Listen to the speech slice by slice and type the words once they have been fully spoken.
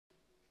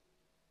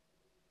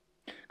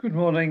Good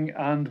morning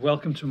and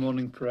welcome to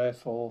morning prayer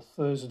for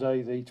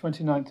Thursday, the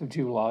 29th of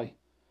July.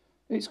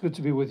 It's good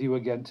to be with you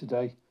again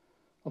today,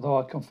 although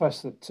I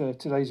confess that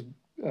today's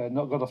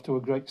not got off to a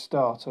great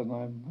start, and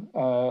I'm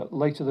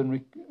later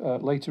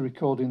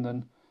recording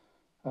than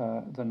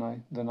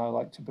I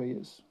like to be.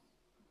 It's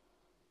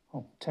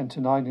 10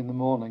 to 9 in the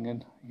morning,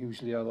 and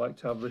usually I like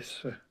to have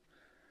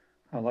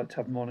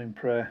morning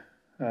prayer,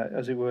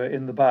 as it were,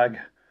 in the bag,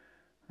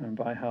 and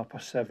by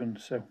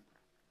 7:30.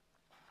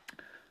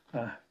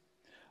 So.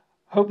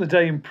 Hope the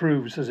day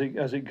improves as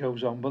it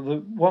goes on. But the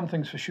one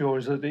thing's for sure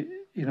is that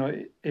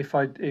if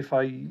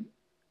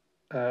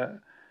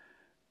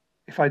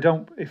I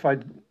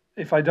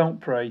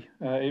don't pray,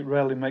 it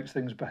rarely makes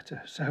things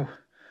better. So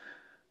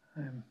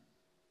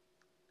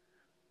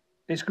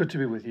it's good to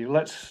be with you.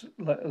 Let's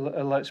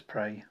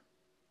pray.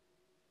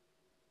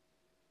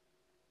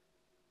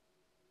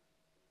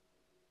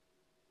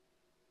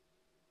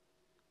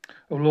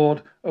 O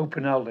Lord,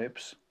 open our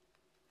lips,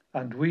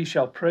 and we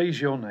shall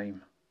praise your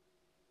name.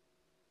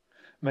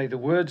 May the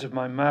words of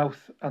my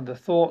mouth and the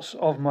thoughts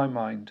of my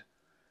mind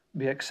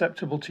be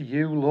acceptable to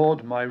you,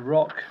 Lord, my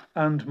rock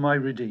and my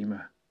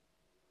redeemer.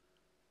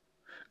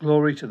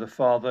 Glory to the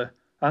Father,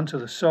 and to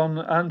the Son,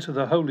 and to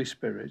the Holy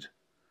Spirit,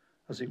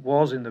 as it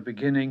was in the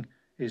beginning,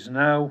 is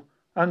now,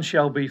 and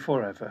shall be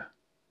forever.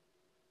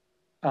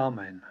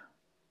 Amen.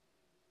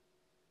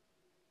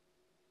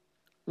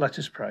 Let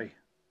us pray.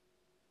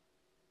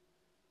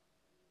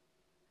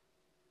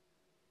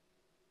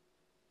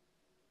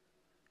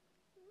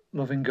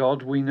 Loving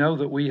God, we know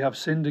that we have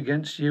sinned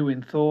against you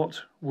in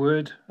thought,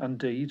 word, and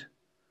deed.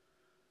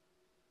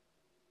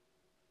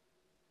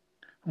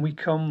 And we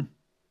come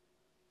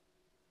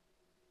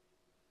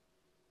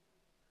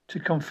to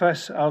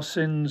confess our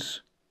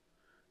sins,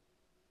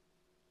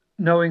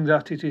 knowing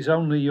that it is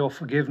only your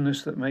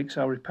forgiveness that makes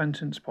our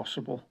repentance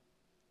possible.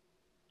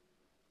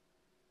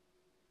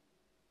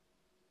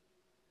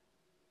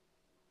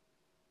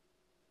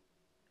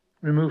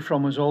 Remove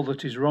from us all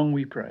that is wrong,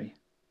 we pray,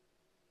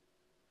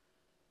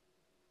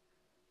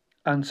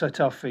 and set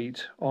our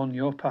feet on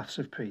your paths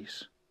of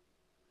peace.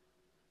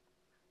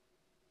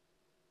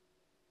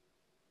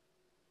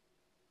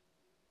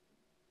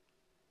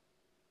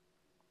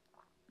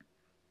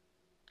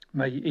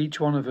 May each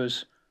one of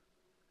us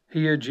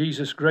hear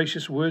Jesus'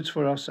 gracious words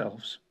for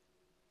ourselves.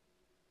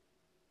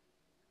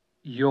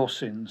 Your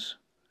sins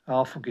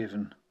are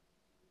forgiven.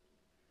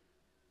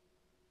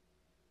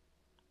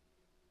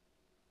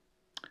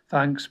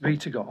 Thanks be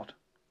to God.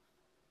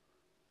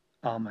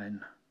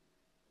 Amen.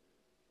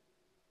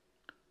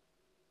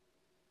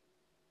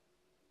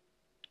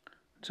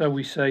 So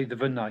we say the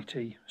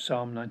Venite,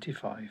 Psalm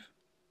 95.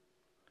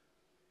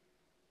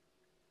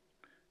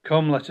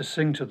 Come, let us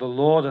sing to the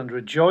Lord and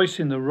rejoice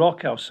in the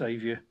rock, our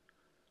Saviour.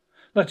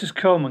 Let us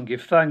come and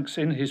give thanks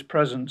in his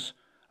presence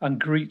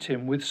and greet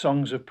him with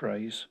songs of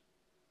praise.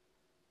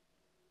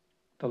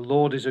 The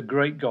Lord is a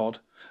great God,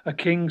 a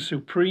King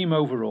supreme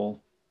over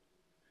all.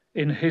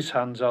 In his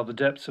hands are the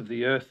depths of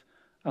the earth,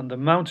 and the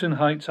mountain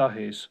heights are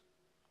his.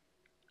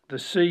 The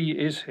sea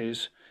is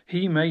his,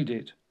 he made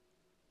it,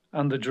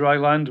 and the dry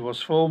land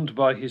was formed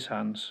by his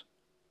hands.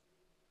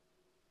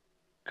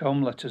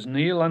 Come, let us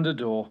kneel and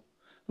adore.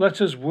 Let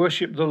us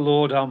worship the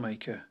Lord our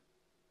Maker.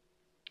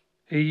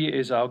 He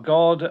is our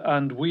God,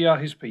 and we are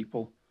his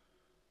people,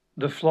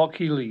 the flock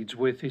he leads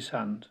with his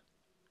hand.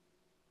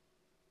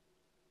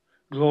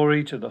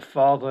 Glory to the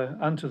Father,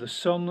 and to the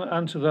Son,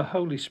 and to the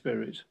Holy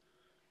Spirit,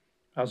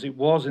 as it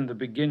was in the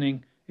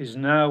beginning, is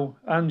now,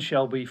 and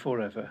shall be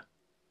forever.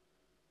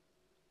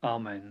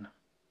 Amen.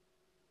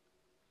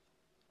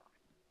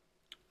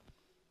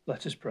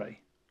 Let us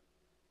pray.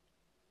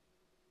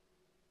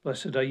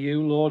 Blessed are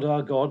you, Lord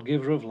our God,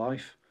 giver of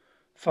life,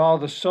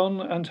 Father,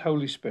 Son, and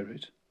Holy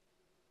Spirit.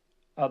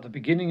 At the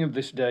beginning of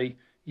this day,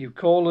 you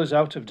call us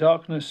out of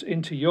darkness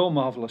into your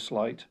marvellous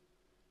light.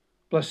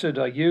 Blessed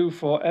are you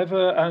for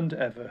ever and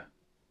ever.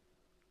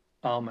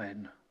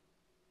 Amen.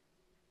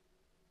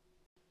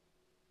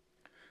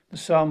 The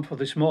psalm for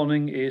this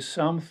morning is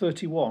Psalm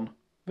 31,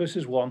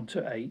 verses 1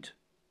 to 8.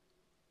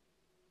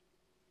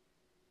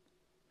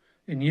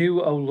 In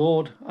you, O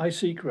Lord, I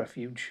seek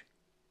refuge.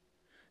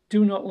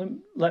 Do not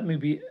let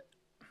me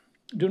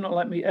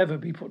ever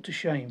be put to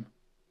shame.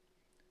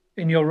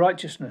 In your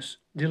righteousness,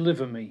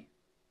 deliver me.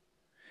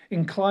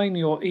 Incline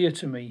your ear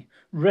to me,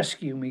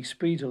 rescue me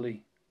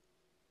speedily.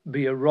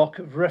 Be a rock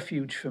of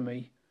refuge for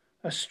me,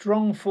 a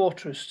strong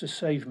fortress to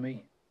save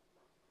me.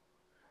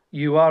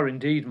 You are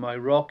indeed my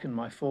rock and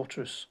my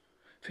fortress.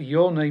 For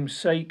your name's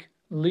sake,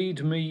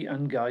 lead me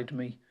and guide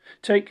me.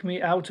 Take me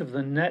out of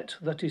the net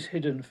that is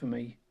hidden for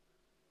me,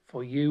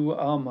 for you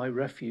are my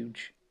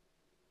refuge.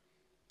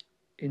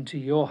 Into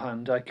your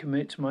hand I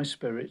commit my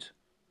spirit.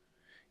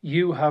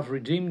 You have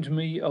redeemed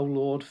me, O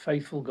Lord,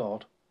 faithful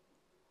God.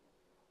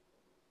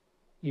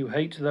 You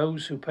hate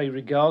those who pay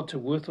regard to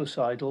worthless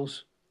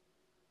idols,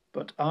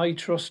 but I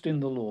trust in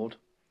the Lord.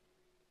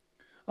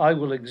 I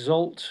will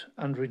exult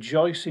and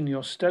rejoice in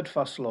your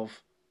steadfast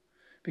love,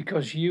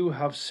 because you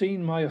have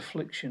seen my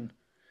affliction.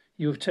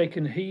 You have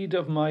taken heed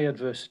of my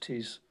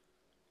adversities,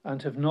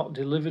 and have not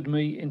delivered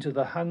me into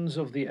the hands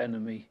of the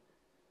enemy.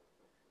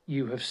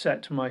 You have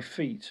set my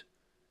feet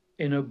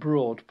in a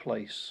broad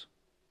place.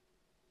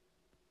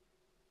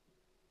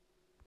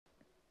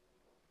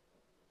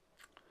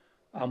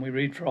 And we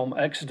read from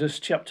Exodus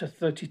chapter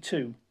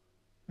 32,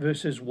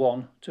 verses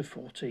 1 to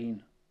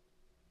 14.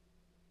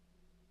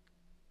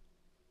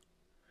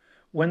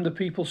 When the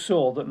people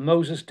saw that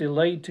Moses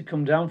delayed to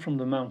come down from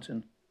the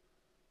mountain,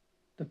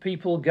 the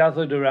people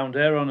gathered around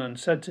Aaron and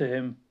said to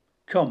him,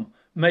 "Come,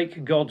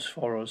 make gods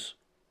for us,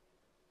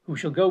 who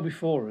shall go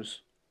before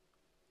us.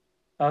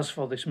 As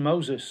for this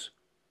Moses,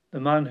 the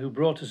man who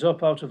brought us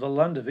up out of the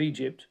land of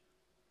Egypt,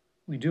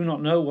 we do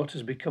not know what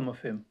has become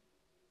of him."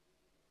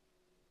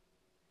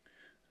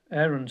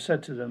 Aaron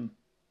said to them,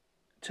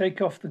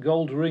 "Take off the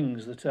gold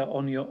rings that are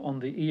on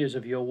the ears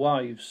of your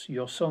wives,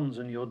 your sons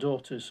and your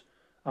daughters,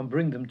 and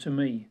bring them to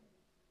me."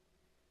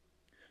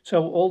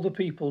 So all the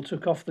people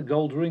took off the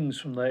gold rings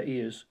from their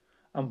ears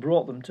and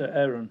brought them to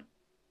Aaron.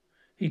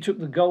 He took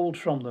the gold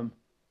from them,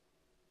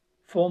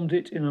 formed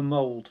it in a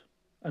mould,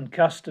 and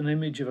cast an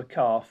image of a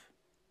calf.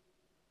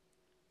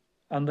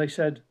 And they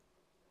said,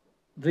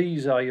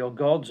 "These are your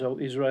gods, O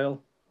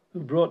Israel,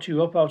 who brought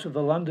you up out of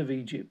the land of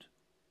Egypt."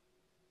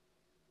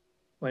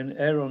 When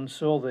Aaron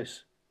saw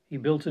this, he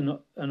built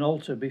an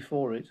altar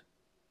before it.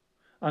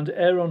 And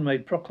Aaron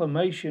made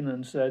proclamation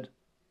and said,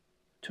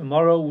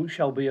 "Tomorrow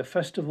shall be a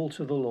festival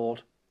to the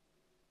Lord."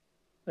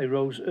 They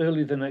rose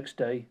early the next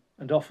day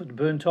and offered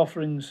burnt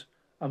offerings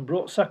and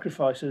brought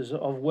sacrifices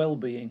of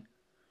well-being.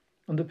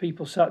 And the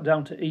people sat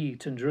down to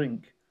eat and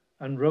drink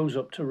and rose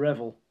up to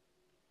revel.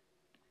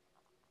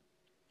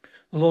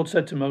 The Lord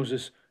said to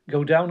Moses,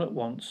 "Go down at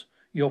once.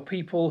 Your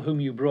people whom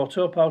you brought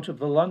up out of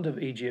the land of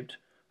Egypt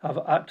have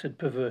acted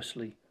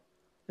perversely.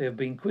 They have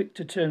been quick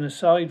to turn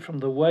aside from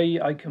the way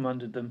I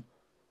commanded them.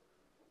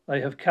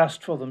 They have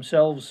cast for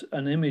themselves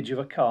an image of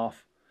a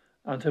calf,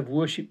 and have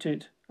worshipped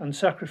it and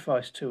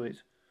sacrificed to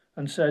it,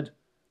 and said,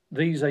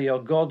 'These are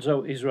your gods,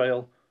 O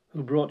Israel,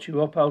 who brought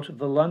you up out of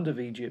the land of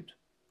Egypt.'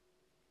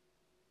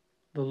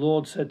 The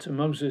Lord said to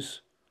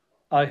Moses,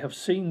 'I have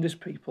seen this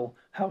people,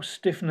 how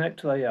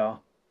stiff-necked they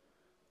are.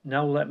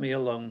 Now let me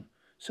alone,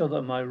 so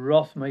that my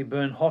wrath may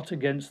burn hot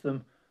against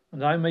them,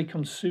 and I may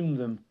consume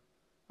them,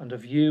 and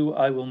of you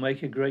I will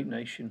make a great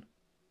nation.'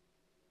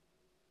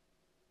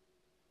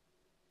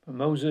 But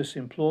Moses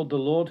implored the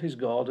Lord his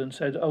God and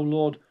said, 'O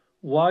Lord,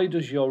 why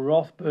does your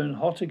wrath burn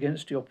hot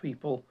against your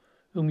people,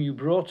 whom you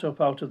brought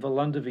up out of the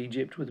land of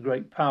Egypt with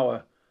great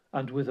power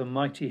and with a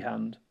mighty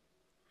hand?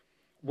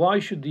 Why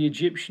should the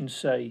Egyptians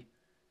say,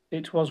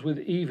 it was with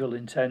evil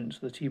intent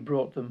that he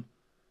brought them,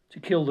 to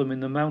kill them in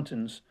the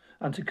mountains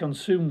and to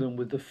consume them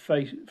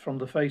from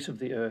the face of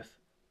the earth?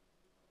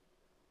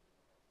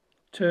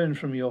 Turn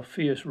from your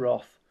fierce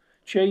wrath,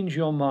 change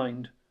your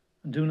mind,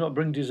 and do not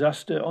bring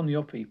disaster on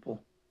your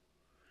people.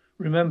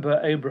 Remember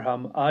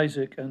Abraham,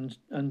 Isaac,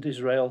 and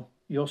Israel,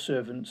 your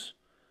servants,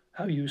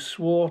 how you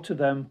swore to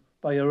them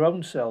by your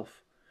own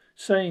self,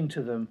 saying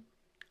to them,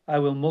 I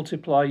will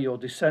multiply your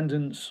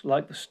descendants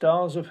like the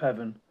stars of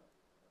heaven,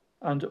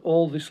 and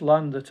all this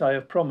land that I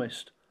have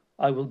promised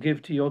I will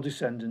give to your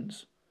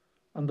descendants,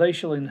 and they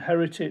shall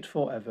inherit it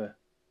forever.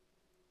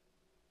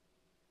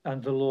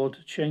 And the Lord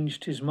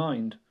changed his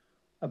mind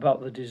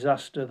about the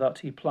disaster that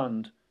he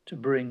planned to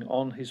bring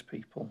on his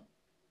people.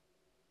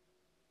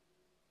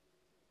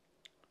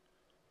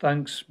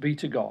 Thanks be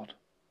to God.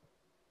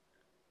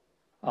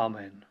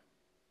 Amen.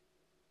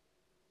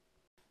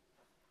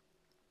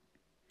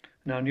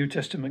 And our New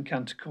Testament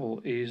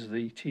canticle is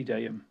the Te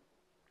Deum.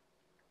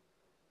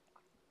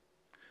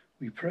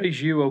 We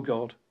praise you, O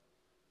God.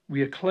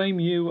 We acclaim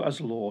you as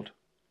Lord.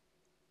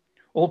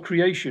 All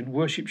creation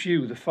worships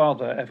you, the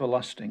Father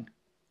everlasting.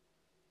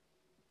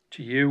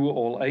 To you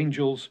all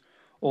angels,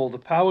 all the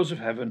powers of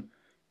heaven,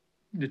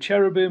 the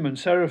cherubim and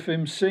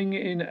seraphim sing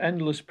in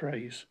endless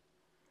praise.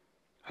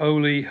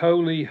 Holy,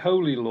 holy,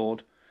 holy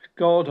Lord,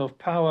 God of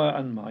power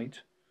and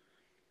might.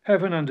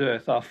 Heaven and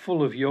earth are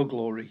full of your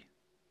glory.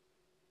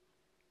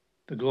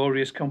 The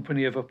glorious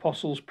company of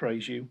apostles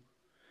praise you.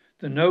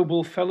 The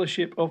noble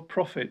fellowship of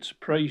prophets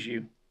praise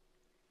you.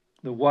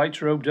 The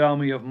white-robed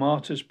army of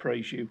martyrs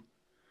praise you.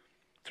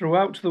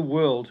 Throughout the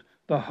world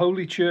the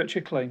Holy Church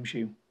acclaims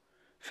you.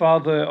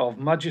 Father of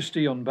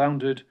majesty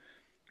unbounded,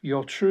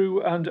 your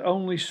true and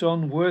only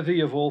Son,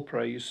 worthy of all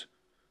praise,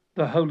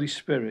 the Holy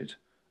Spirit,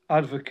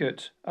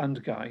 advocate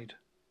and guide.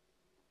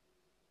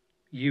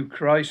 You,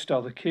 Christ,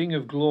 are the King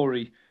of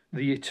glory,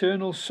 the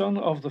eternal Son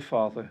of the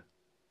Father.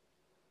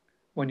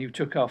 When you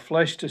took our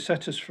flesh to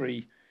set us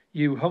free,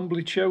 you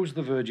humbly chose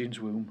the Virgin's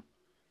womb.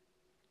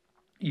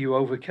 You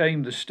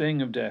overcame the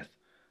sting of death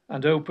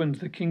and opened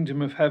the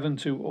kingdom of heaven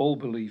to all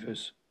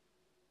believers.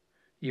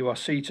 You are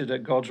seated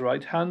at God's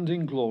right hand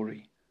in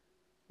glory.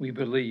 We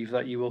believe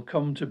that you will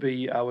come to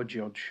be our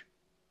judge.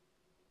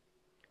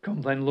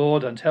 Come then,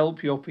 Lord, and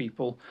help your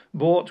people,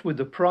 bought with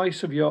the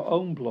price of your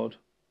own blood,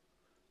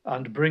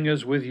 and bring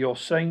us with your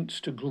saints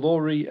to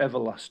glory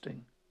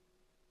everlasting.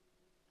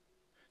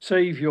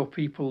 Save your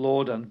people,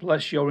 Lord, and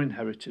bless your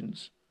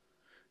inheritance.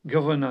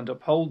 Govern and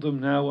uphold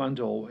them now and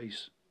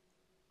always.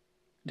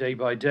 Day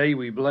by day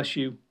we bless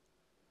you.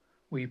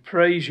 We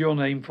praise your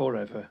name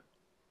forever.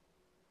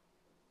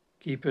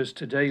 Keep us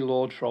today,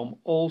 Lord, from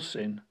all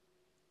sin.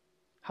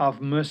 Have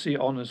mercy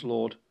on us,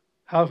 Lord.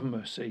 Have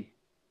mercy.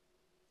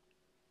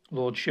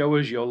 Lord, show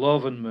us your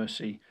love and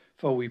mercy,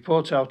 for we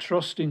put our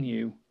trust in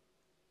you.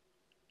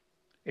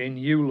 In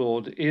you,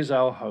 Lord, is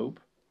our hope.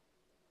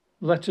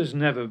 Let us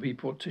never be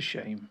put to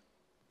shame.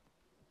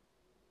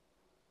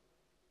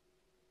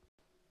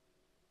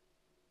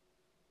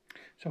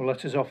 So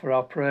let us offer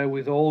our prayer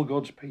with all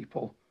God's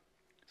people,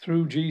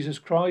 through Jesus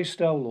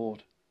Christ our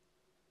Lord,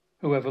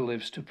 whoever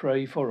lives to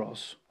pray for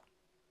us.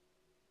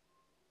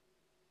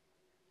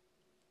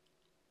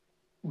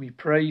 We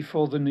pray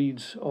for the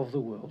needs of the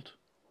world.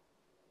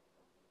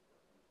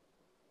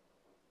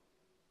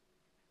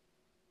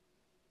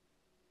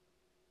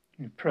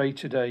 We pray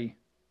today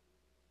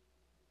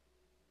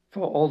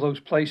for all those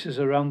places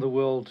around the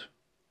world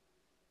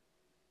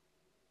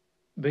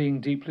being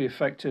deeply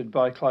affected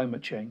by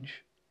climate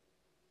change.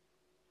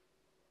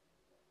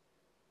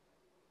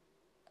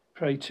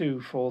 Pray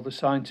too for the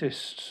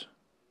scientists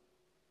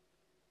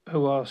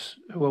who are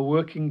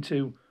working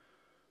to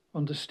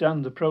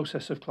understand the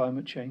process of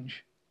climate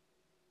change,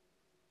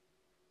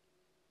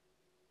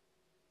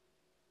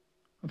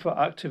 and for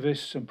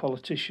activists and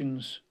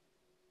politicians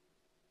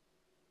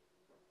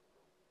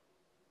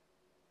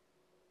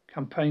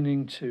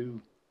campaigning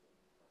to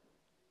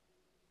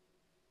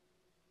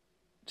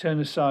turn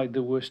aside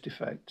the worst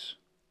effects.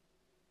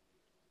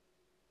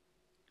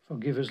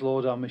 Forgive us,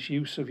 Lord, our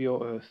misuse of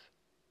your earth.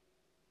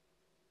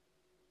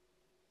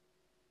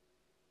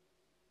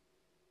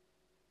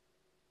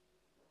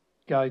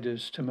 Guide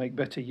us to make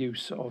better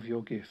use of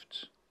your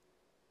gifts.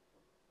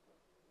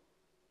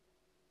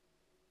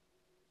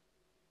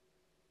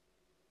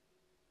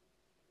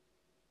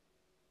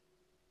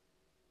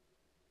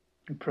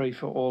 We pray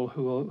for all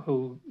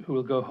who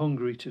will go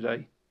hungry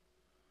today,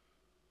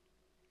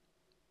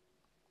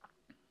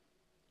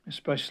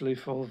 especially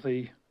for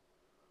the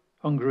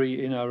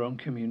hungry in our own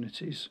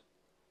communities.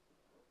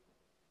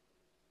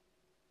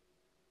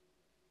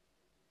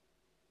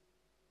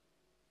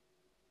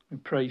 We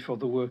pray for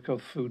the work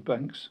of food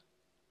banks.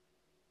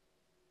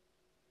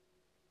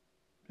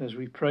 As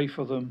we pray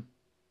for them,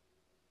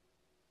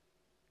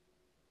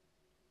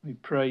 we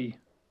pray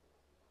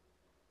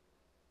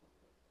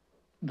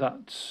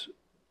that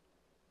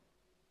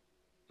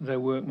their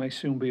work may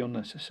soon be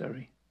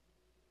unnecessary.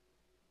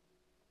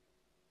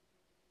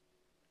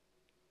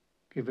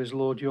 Give us,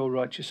 Lord, your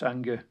righteous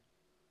anger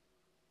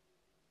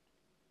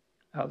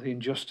at the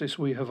injustice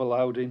we have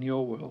allowed in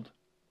your world.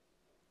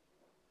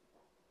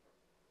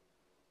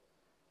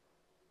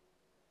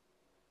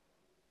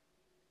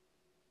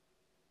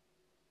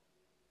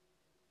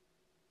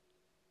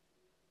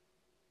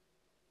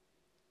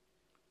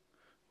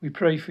 We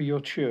pray for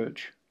your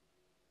church.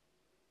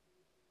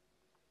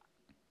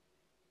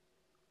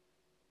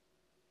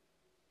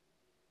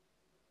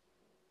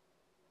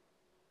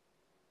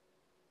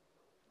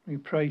 We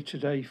pray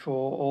today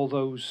for all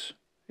those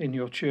in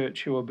your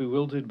church who are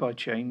bewildered by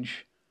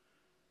change,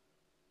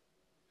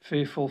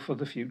 fearful for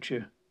the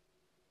future.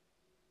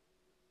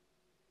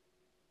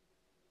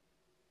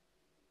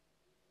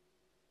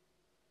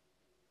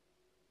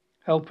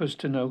 Help us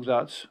to know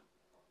that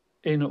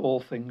in all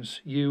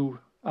things you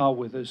are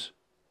with us.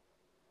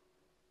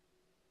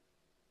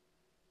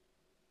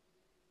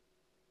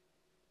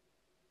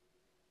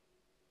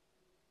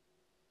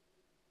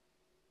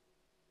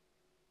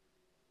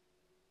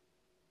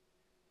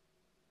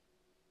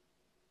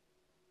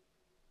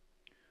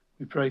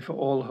 We pray for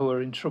all who are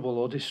in trouble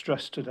or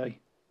distress today.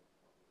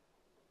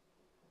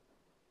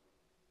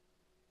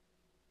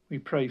 We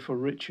pray for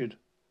Richard.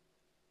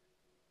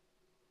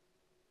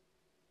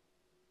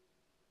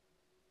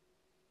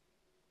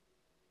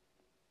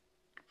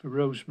 For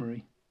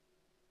Rosemary.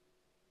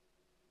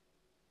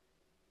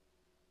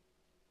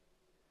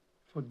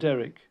 For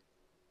Derek.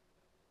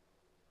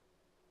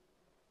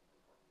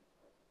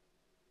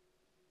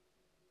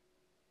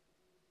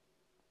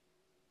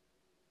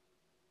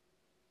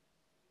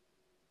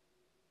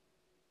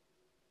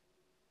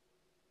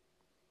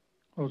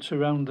 Lord,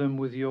 surround them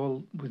with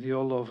your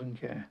love and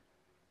care.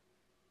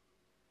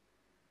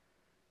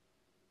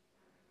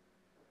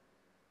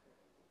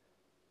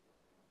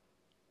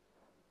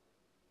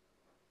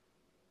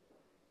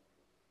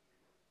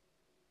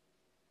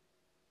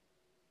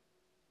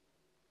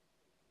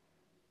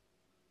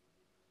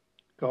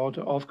 God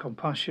of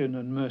compassion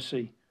and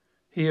mercy,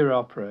 hear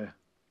our prayer.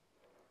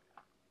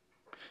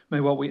 May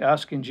what we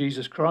ask in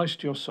Jesus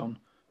Christ, your Son,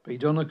 be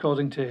done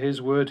according to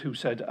his word, who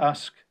said,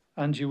 "Ask,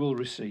 and you will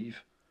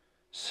receive.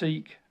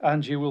 Seek,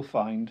 and you will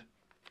find.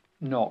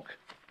 Knock,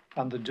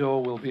 and the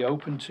door will be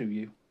opened to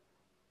you."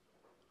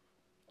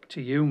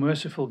 To you,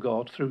 merciful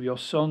God, through your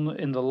Son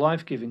in the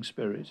life-giving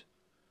Spirit,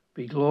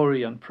 be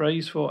glory and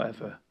praise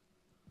forever.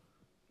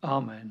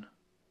 Amen.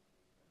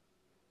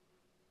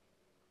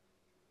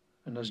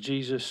 And as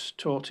Jesus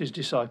taught his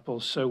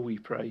disciples, so we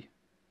pray.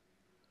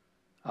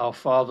 Our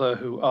Father,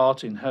 who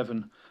art in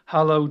heaven,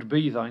 hallowed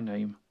be thy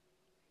name.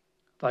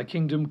 Thy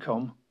kingdom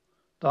come,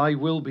 thy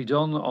will be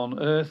done on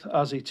earth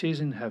as it is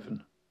in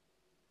heaven.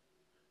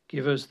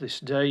 Give us this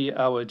day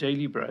our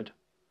daily bread,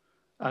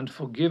 and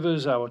forgive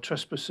us our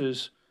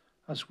trespasses,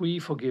 as we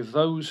forgive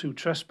those who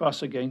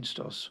trespass against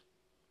us.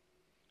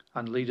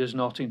 And lead us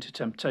not into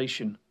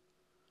temptation,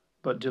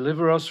 but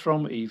deliver us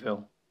from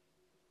evil.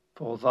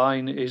 For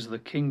thine is the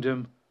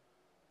kingdom,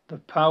 the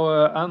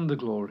power, and the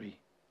glory,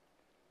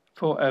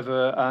 for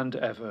ever and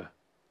ever.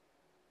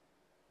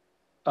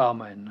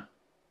 Amen.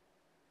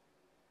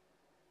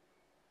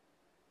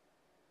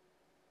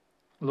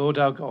 Lord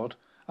our God,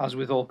 as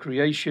with all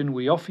creation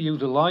we offer you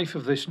the life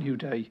of this new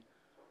day,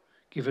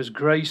 give us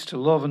grace to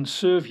love and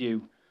serve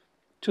you,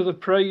 to the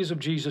praise of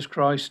Jesus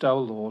Christ our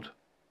Lord.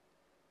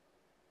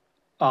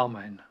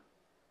 Amen.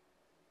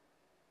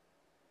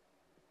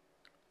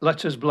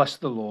 Let us bless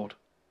the Lord.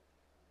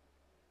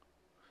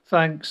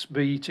 Thanks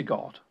be to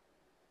God.